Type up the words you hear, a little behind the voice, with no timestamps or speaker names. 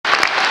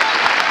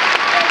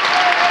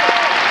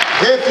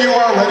if you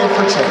are ready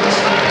for change.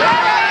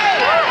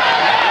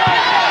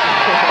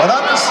 But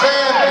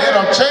understand,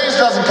 change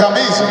doesn't come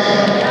easy.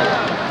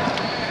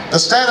 The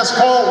status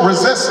quo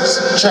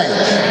resists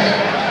change.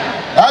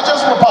 Not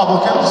just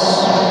Republicans.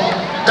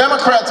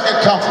 Democrats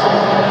get comfortable.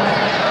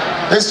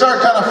 They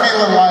start kind of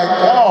feeling like,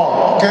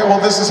 oh, okay, well,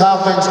 this is how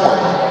things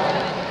work.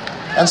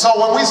 And so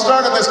when we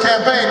started this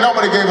campaign,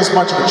 nobody gave us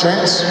much of a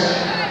chance.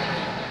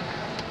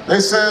 They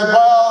said,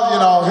 well,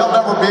 he'll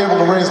never be able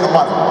to raise the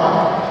money.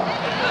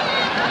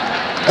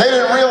 They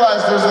didn't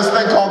realize there's this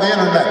thing called the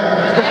internet.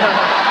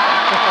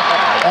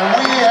 And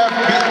we have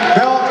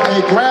built a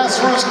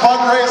grassroots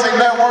fundraising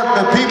network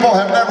that people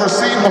have never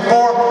seen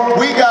before.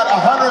 We got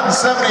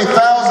 170,000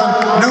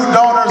 new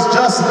donors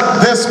just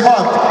this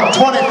month.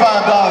 $25, $5,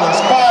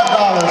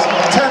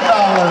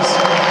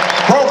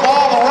 $10. Broke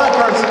all the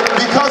records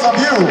because of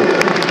you.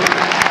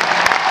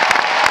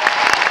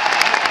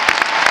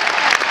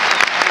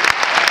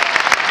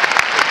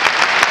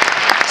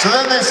 So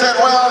then they said,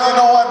 well, you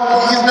know what,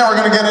 he's never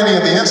going to get any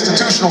of the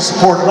institutional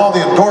support and all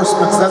the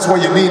endorsements. That's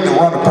what you need to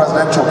run a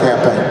presidential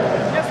campaign.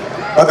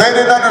 But they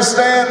didn't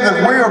understand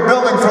that we are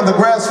building from the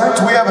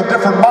grassroots. We have a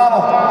different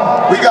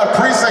model. We got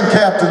precinct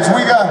captains.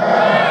 We got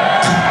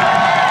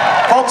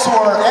folks who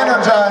are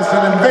energized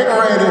and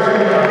invigorated.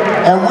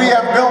 And we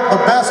have built the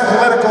best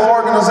political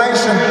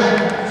organization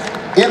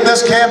in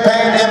this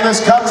campaign, in this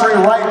country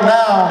right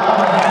now,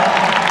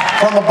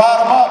 from the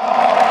bottom up.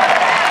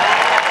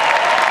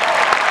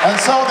 And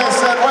so they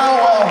said, well,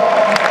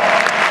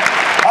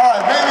 all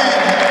right,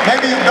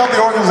 maybe you've built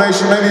the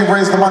organization, maybe you've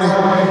raised the money.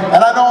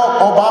 And I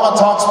know Obama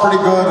talks pretty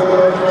good,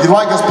 you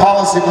like his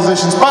policy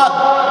positions, but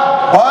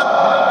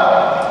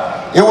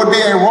it would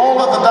be a roll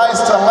of the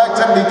dice to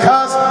elect him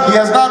because he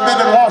has not been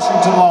in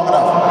Washington long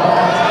enough.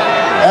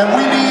 And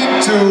we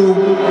need to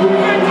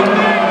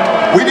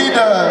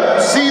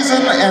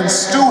season and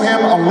stew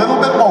him a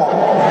little bit more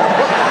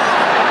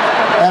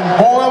and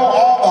boil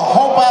all the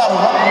hope out of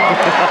him.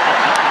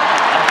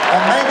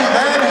 And maybe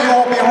then he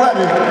will be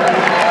ready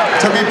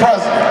to be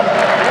president.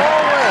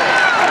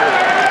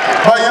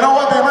 But you know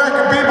what, the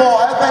American people,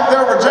 I think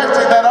they're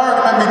rejecting that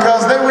argument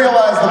because they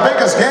realize the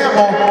biggest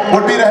gamble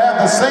would be to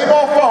have the same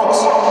old folks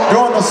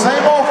doing the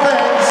same old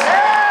things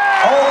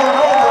over and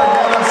over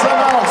again and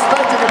somehow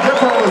expecting a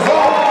different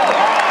result.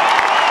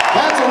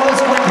 That's a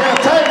risk we can't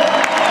take.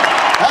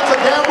 That's a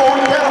gamble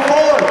we can't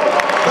afford.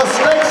 The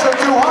stakes are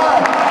too high.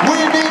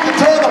 We need to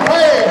turn the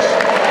page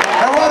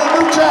and write a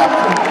new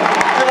chapter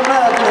in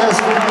American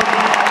history.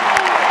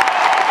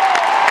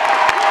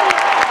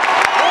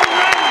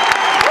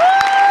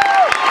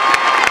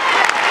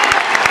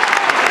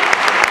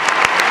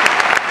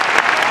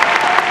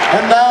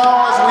 And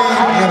now as we,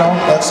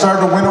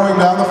 start winnowing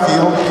down the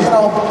field,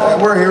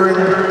 we're hearing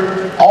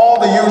all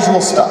the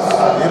usual stuff.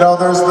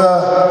 There's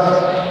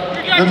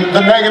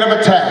the negative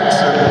attacks,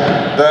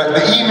 and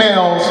the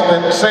emails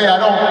that say I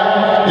don't,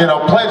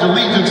 pledge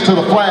allegiance to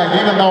the flag,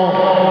 even though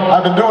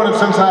I've been doing it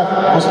since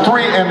I was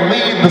 3 and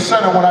lead the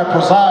Senate when I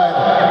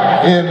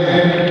preside in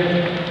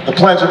the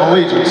Pledge of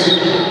Allegiance.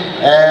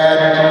 And,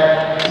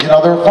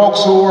 there are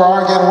folks who are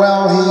arguing,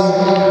 well, he,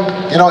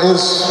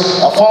 is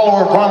a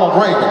follower of Ronald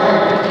Reagan.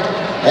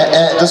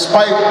 And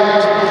despite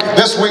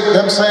this week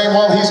them saying,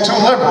 well, he's too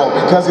liberal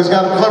because he's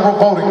got a liberal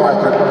voting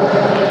record.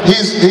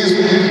 He's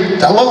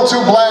a little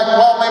too black.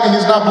 Well, maybe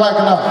he's not black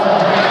enough.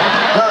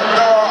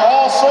 There are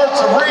all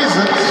sorts of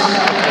reasons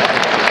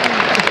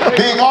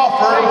being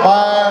offered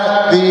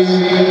by the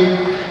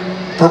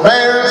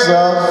purveyors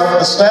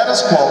of the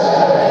status quo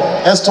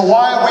as to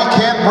why we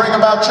can't bring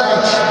about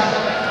change.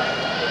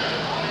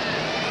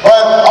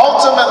 But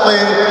ultimately,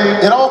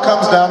 it all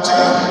comes down to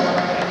you.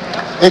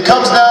 It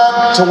comes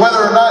down to whether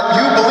or not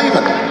you believe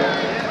it.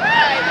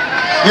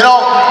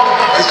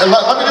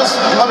 Let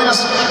me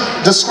just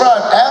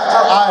describe. After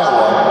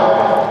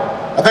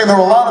Iowa, I think there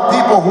were a lot of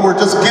people who were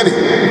just giddy.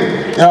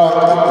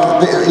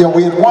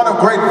 We had won a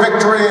great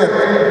victory,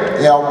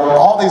 and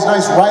all these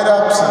nice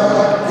write-ups,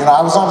 and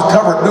I was on the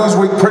cover of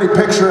Newsweek, pretty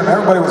picture, and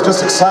everybody was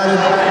just excited.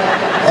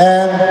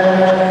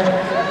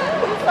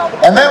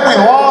 And then we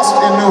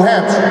lost in New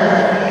Hampshire,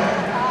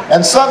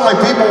 and suddenly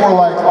people were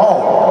like,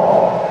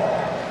 oh,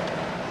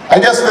 I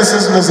guess this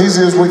isn't as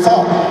easy as we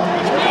thought.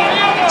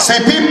 See,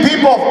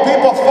 people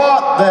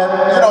thought that,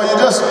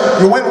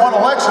 you win one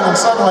election and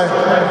suddenly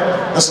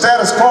the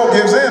status quo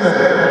gives in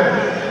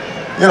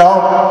and,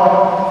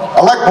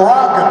 elect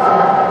Barack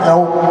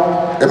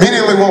and,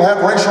 immediately we'll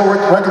have racial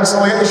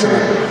reconciliation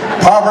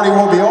and poverty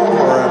will be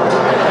over and,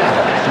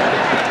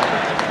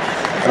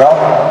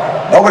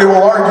 nobody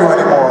will argue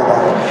anymore.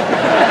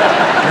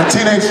 Your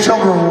teenage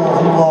children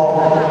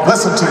will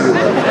listen to you.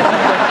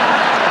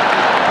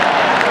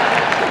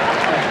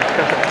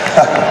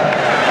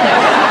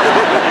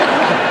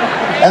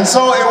 And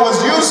so it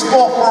was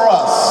useful for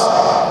us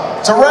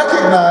to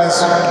recognize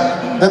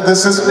that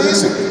this isn't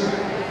easy.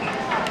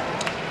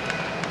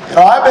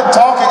 I've been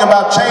talking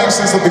about change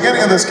since the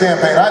beginning of this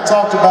campaign. I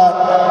talked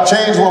about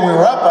change when we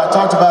were up, I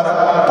talked about it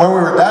when we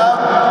were down,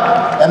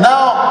 and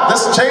now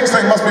this change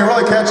thing must be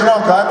really catching on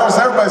because I noticed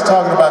everybody's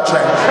talking about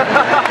change.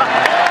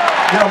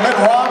 You know, Mitt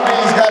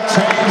Romney's got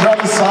change on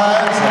his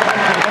signs.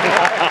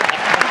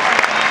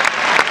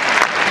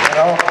 You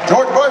know,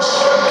 George Bush,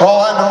 for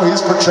all I know,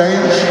 he's for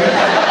change.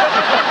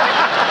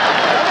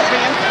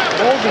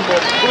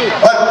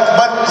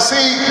 But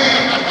see,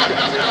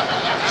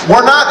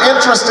 we're not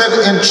interested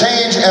in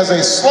change as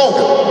a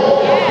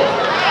slogan.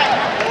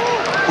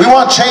 We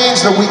want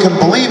change that we can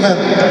believe in,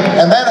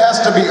 and that has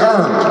to be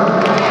earned.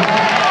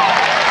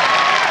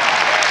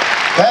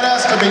 That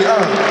has to be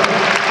earned.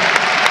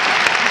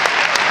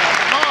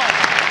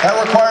 That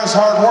requires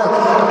hard work.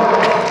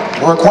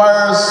 It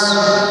requires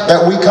that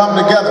we come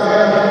together,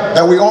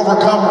 that we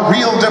overcome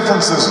real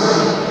differences,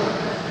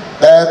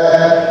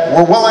 that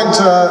we're willing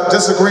to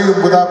disagree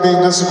without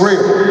being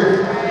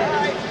disagreeable,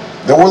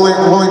 that we're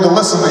willing to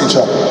listen to each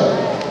other,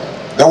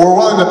 that we're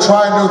willing to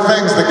try new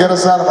things that get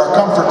us out of our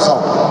comfort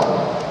zone.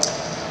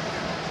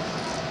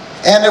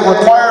 And it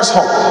requires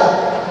hope.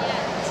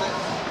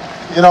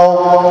 You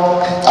know,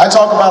 I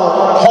talk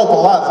about hope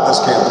a lot in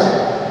this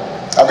campaign.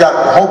 I've got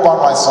hope on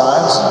my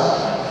signs.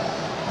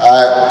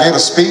 I gave a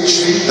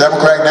speech at the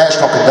Democratic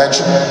National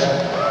Convention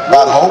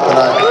about hope, and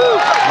I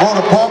wrote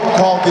a book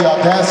called The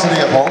Audacity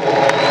of Hope.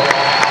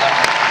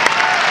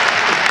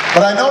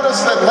 But I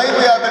noticed that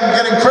lately I've been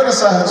getting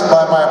criticized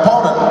by my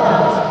opponent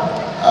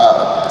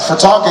for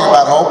talking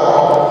about hope,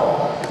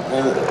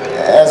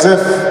 as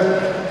if,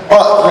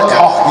 well,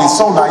 oh, he's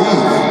so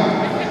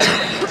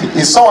naive.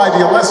 He's so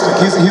idealistic.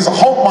 He's a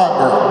hope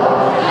monger.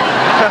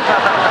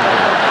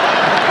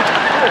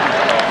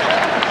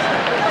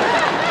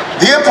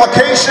 The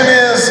implication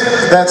is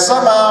that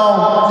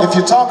somehow, if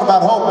you talk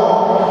about hope,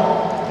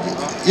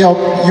 you know,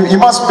 you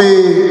must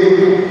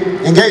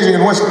be engaging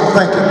in wishful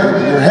thinking.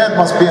 Your head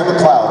must be in the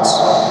clouds.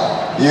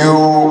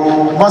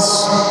 You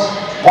must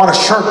want to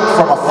shirk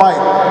from a fight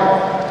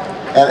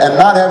and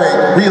not have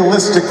a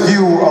realistic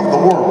view of the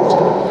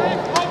world.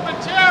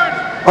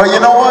 But you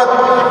know what?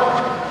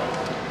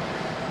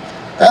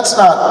 That's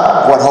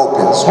not what hope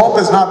is. Hope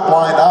is not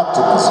blind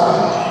optimism.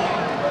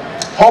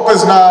 Hope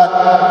is not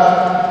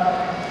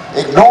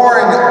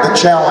ignoring the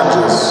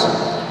challenges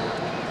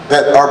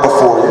that are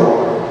before you,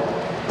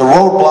 the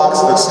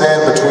roadblocks that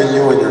stand between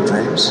you and your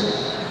dreams.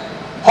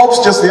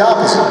 Hope's just the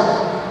opposite.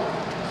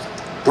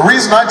 The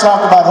reason I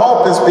talk about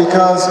hope is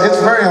because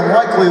it's very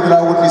unlikely that I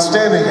would be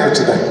standing here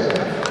today.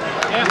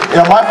 You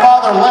know, my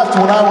father left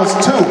when I was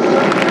 2.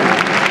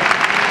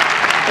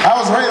 I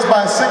was raised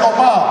by a single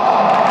mom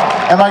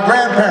and my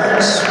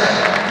grandparents.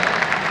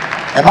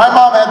 And my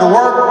mom had to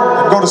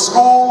work and go to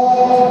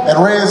school and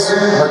raise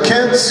her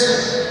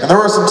kids. And there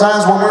were some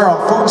times when we were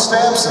on food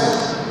stamps, and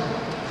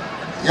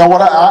you know what?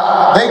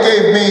 They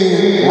gave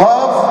me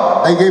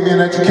love, they gave me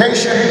an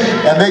education,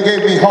 and they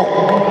gave me hope.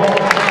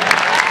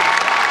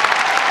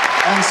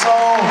 And so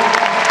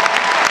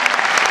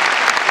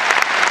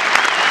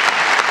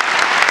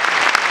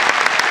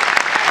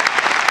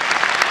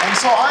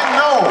I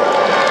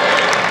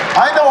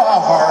know how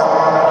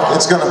hard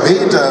it's going to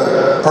be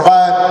to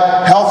provide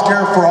health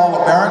care for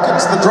all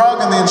Americans. The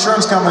drug and the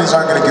insurance companies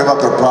aren't going to give up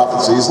their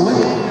profits easily.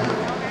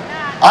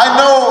 I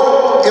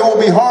know it will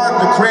be hard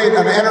to create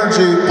an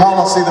energy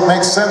policy that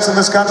makes sense in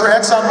this country.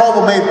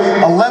 ExxonMobil made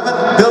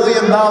 $11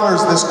 billion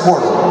this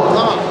quarter.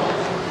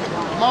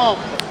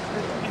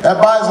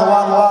 That buys a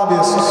lot of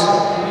lobbyists.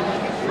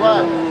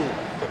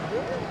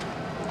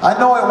 I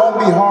know it won't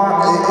be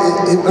hard,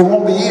 it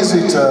won't be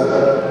easy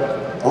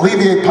to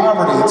alleviate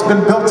poverty. It's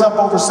been built up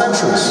over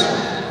centuries.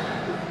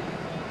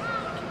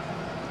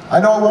 I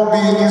know it won't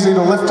be easy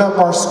to lift up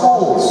our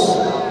schools,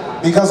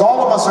 because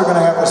all of us are going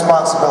to have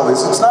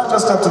responsibilities. It's not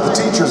just up to the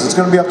teachers, it's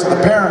going to be up to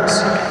the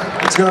parents.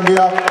 It's going to be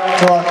up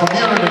to our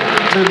community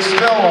to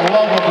instill a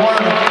love of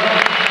learning,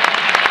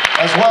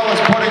 as well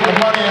as putting the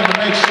money in to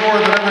make sure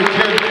that every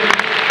kid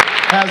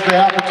has the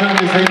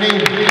opportunities they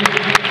need.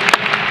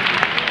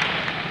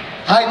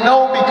 I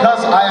know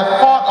because I have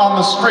fought on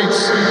the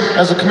streets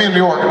as a community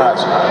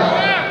organizer.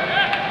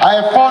 I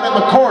have fought in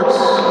the courts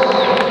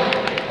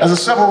as a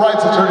civil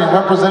rights attorney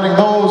representing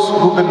those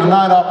who've been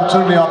denied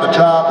opportunity on the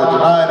job or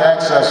denied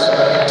access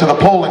to the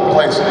polling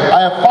place.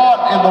 I have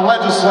fought in the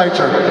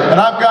legislature,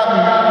 and I've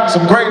gotten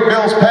some great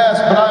bills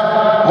passed, but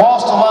I've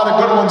lost a lot of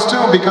good ones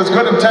too, because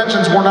good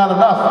intentions were not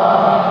enough.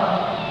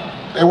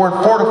 They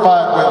weren't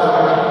fortified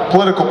with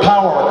political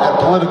power and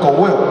political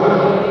will.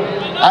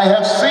 I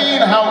have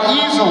seen how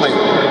easily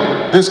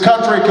this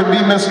country can be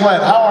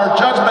misled, how our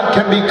judgment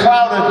can be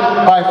clouded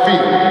by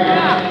fear.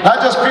 Not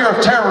just fear of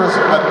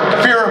terrorism,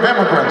 but fear of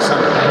immigrants, and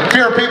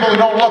fear of people who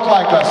don't look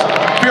like us,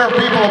 fear of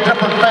people of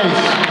different faiths.